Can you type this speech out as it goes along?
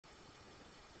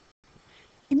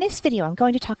In this video, I'm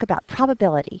going to talk about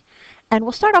probability, and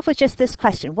we'll start off with just this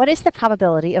question. What is the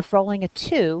probability of rolling a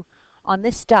 2 on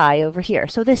this die over here?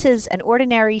 So this is an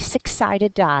ordinary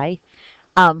 6-sided die.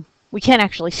 We can't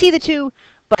actually see the 2,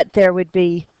 but there would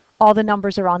be, all the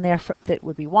numbers are on there that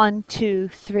would be 1, 2,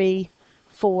 3,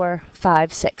 4,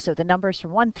 5, 6. So the numbers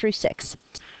from 1 through 6.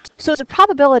 So the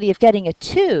probability of getting a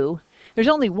 2, there's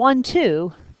only one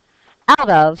 2 out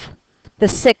of the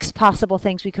 6 possible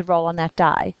things we could roll on that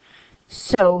die.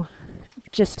 So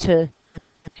just to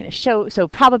kind of show, so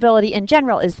probability in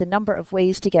general is the number of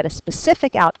ways to get a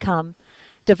specific outcome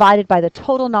divided by the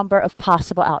total number of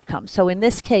possible outcomes. So in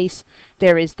this case,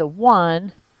 there is the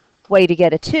 1 way to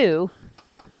get a 2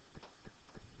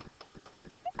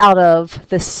 out of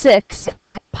the 6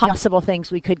 possible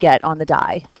things we could get on the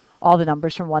die, all the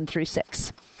numbers from 1 through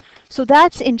 6. So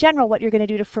that's, in general, what you're going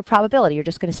to do for probability. You're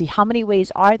just going to see how many ways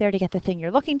are there to get the thing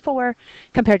you're looking for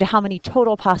compared to how many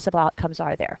total possible outcomes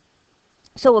are there.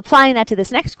 So applying that to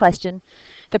this next question,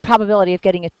 the probability of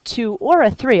getting a 2 or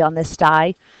a 3 on this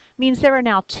die means there are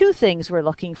now 2 things we're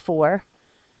looking for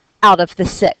out of the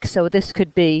 6. So this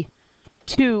could be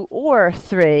 2 or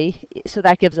 3. So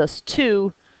that gives us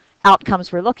 2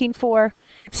 outcomes we're looking for,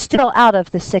 still out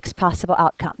of the 6 possible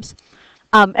outcomes.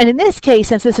 And in this case,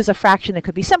 since this is a fraction that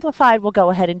could be simplified, we'll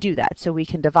go ahead and do that. So we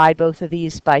can divide both of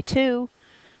these by 2,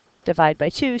 divide by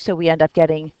 2, so we end up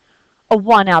getting a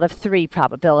 1 out of 3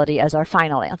 probability as our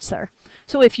final answer.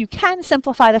 So if you can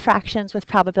simplify the fractions with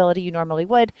probability, you normally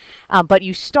would, but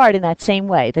you start in that same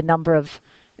way. The number of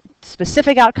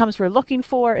specific outcomes we're looking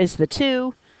for is the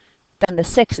 2, then the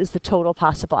 6 is the total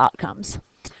possible outcomes.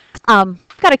 Got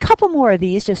a couple more of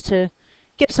these just to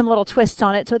give some little twists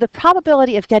on it. So the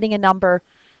probability of getting a number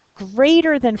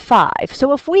greater than 5.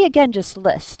 So if we again just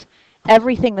list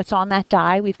everything that's on that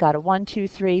die, we've got a 1, 2,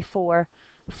 3, 4,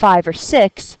 5, or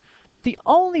 6. The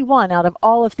only one out of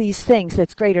all of these things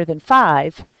that's greater than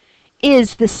 5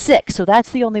 is the 6. So that's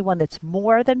the only one that's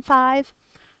more than 5.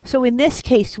 So in this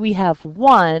case, we have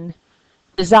 1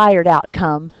 desired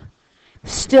outcome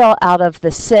still out of the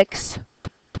 6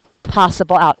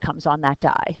 possible outcomes on that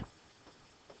die.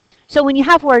 So when you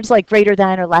have words like greater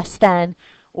than or less than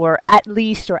or at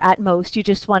least or at most, you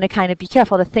just want to kind of be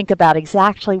careful to think about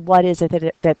exactly what is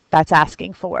it that's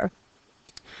asking for.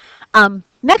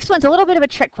 Next one's a little bit of a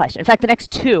trick question. In fact, the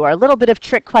next 2 are a little bit of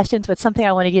trick questions, but something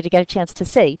I wanted you to get a chance to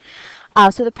see.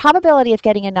 So the probability of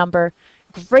getting a number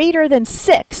greater than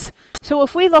 6. So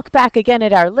if we look back again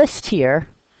at our list here,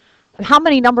 how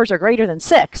many numbers are greater than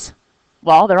 6?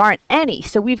 Well, there aren't any.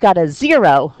 So we've got a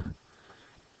 0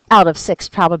 out of 6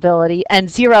 probability,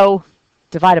 and 0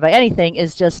 divided by anything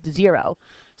is just 0.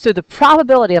 So the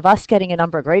probability of us getting a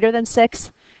number greater than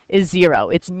 6 is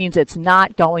 0. It means it's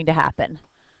not going to happen.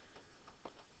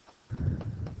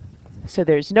 So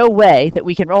there's no way that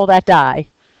we can roll that die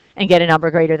and get a number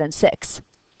greater than 6.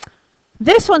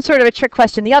 This one's sort of a trick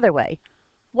question the other way.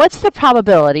 What's the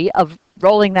probability of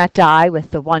rolling that die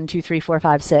with the 1, 2, 3, 4,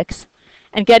 5, 6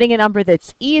 and getting a number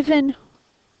that's even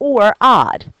or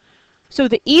odd? So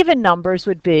the even numbers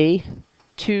would be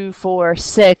 2, 4,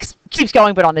 6, keeps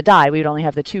going, but on the die we would only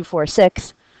have the 2, 4,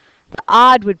 6. The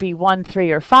odd would be 1, 3,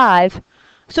 or 5.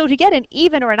 So to get an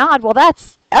even or an odd, well,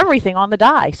 that's everything on the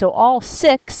die. So all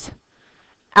 6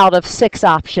 out of 6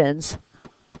 options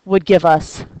would give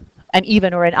us an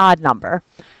even or an odd number.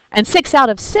 And 6 out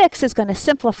of 6 is going to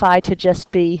simplify to just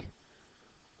be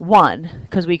 1,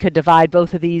 because we could divide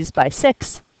both of these by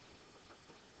 6.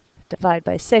 Divide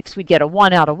by 6, we get a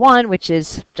 1 out of 1, which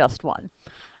is just 1.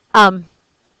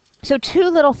 So 2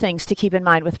 little things to keep in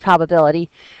mind with probability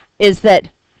is that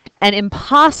an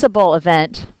impossible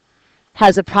event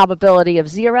has a probability of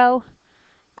 0,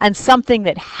 and something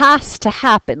that has to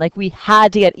happen, like we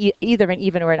had to get either an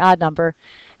even or an odd number,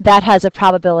 that has a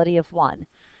probability of 1.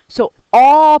 So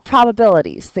all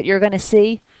probabilities that you're going to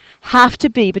see have to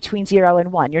be between 0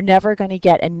 and 1. You're never going to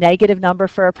get a negative number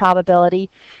for a probability,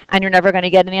 and you're never going to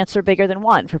get an answer bigger than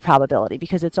 1 for probability,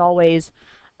 because it's always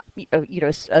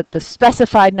the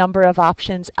specified number of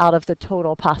options out of the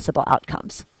total possible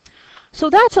outcomes. So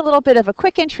that's a little bit of a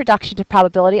quick introduction to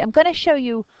probability. I'm going to show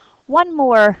you one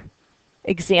more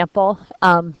example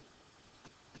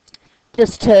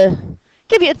just to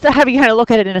have you kind of look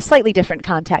at it in a slightly different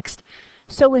context.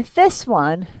 So with this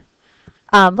one,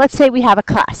 let's say we have a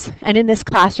class, and in this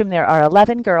classroom there are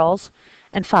 11 girls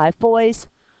and 5 boys.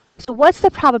 So what's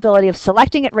the probability of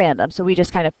selecting at random? So we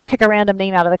just kind of pick a random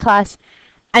name out of the class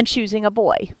and choosing a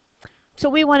boy. So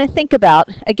we want to think about,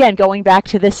 again, going back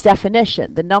to this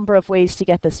definition, the number of ways to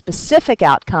get the specific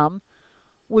outcome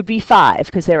would be 5,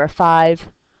 because there are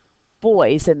 5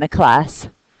 boys in the class.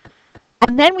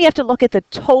 And then we have to look at the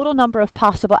total number of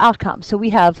possible outcomes. So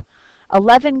we have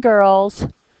 11 girls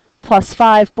plus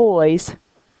 5 boys.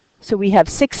 So we have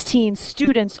 16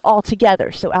 students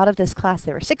altogether. So out of this class,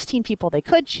 there are 16 people they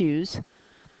could choose.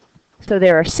 So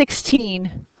there are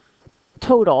 16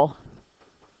 total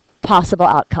possible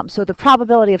outcomes. So the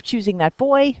probability of choosing that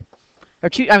boy, or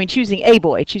choosing a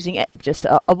boy, just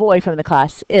a boy from the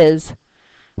class, is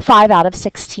 5 out of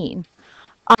 16.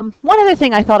 One other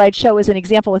thing I thought I'd show as an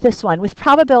example with this one, with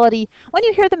probability, when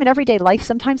you hear them in everyday life,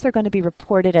 sometimes they're going to be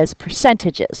reported as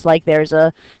percentages, like there's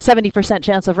a 70%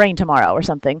 chance of rain tomorrow or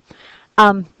something.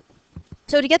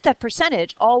 So to get that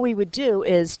percentage, all we would do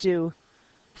is do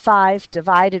 5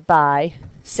 divided by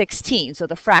 16. So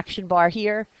the fraction bar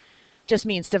here just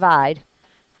means divide.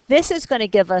 This is going to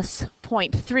give us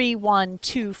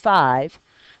 0.3125.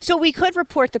 So we could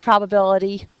report the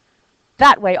probability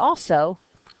that way also.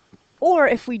 Or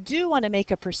if we do want to make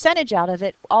a percentage out of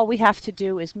it, all we have to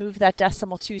do is move that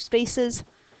decimal 2 spaces,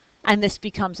 and this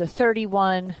becomes a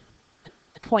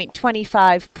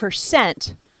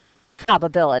 31.25%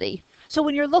 probability. So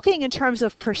when you're looking in terms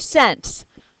of percents,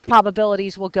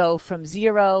 probabilities will go from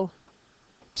 0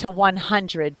 to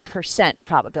 100%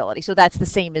 probability. So that's the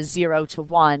same as 0 to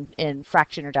 1 in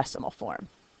fraction or decimal form.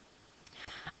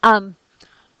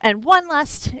 And one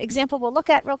last example we'll look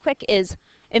at real quick is,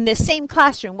 in this same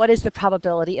classroom, what is the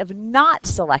probability of not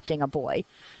selecting a boy?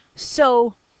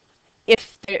 So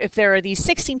if there are these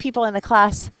 16 people in the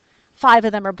class, 5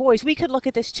 of them are boys, we could look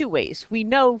at this 2 ways. We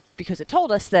know, because it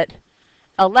told us, that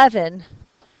 11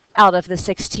 out of the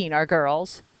 16 are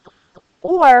girls.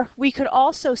 Or we could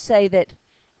also say that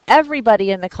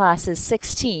everybody in the class is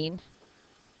 16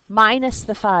 minus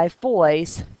the 5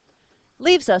 boys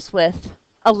leaves us with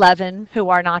 11 who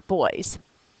are not boys.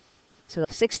 So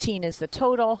 16 is the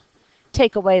total.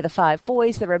 Take away the 5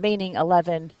 boys, the remaining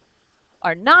 11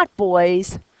 are not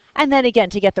boys. And then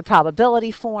again, to get the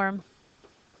probability form,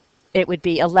 it would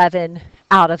be 11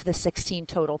 out of the 16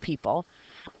 total people.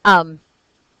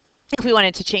 If we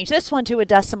wanted to change this one to a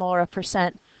decimal or a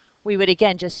percent, we would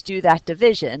again just do that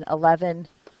division. 11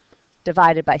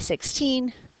 divided by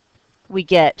 16, we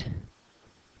get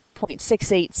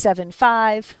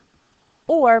 0.6875.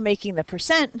 Or making the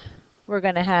percent, we're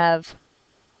going to have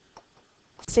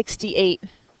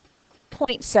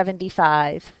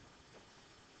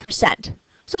 68.75%.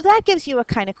 So that gives you a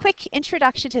kind of quick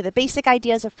introduction to the basic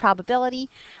ideas of probability,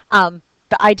 the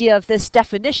idea of this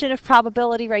definition of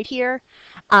probability right here,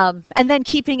 and then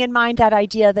keeping in mind that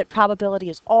idea that probability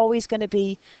is always going to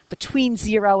be between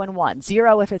 0 and 1.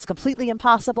 0 if it's completely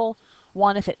impossible,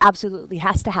 1 if it absolutely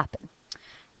has to happen.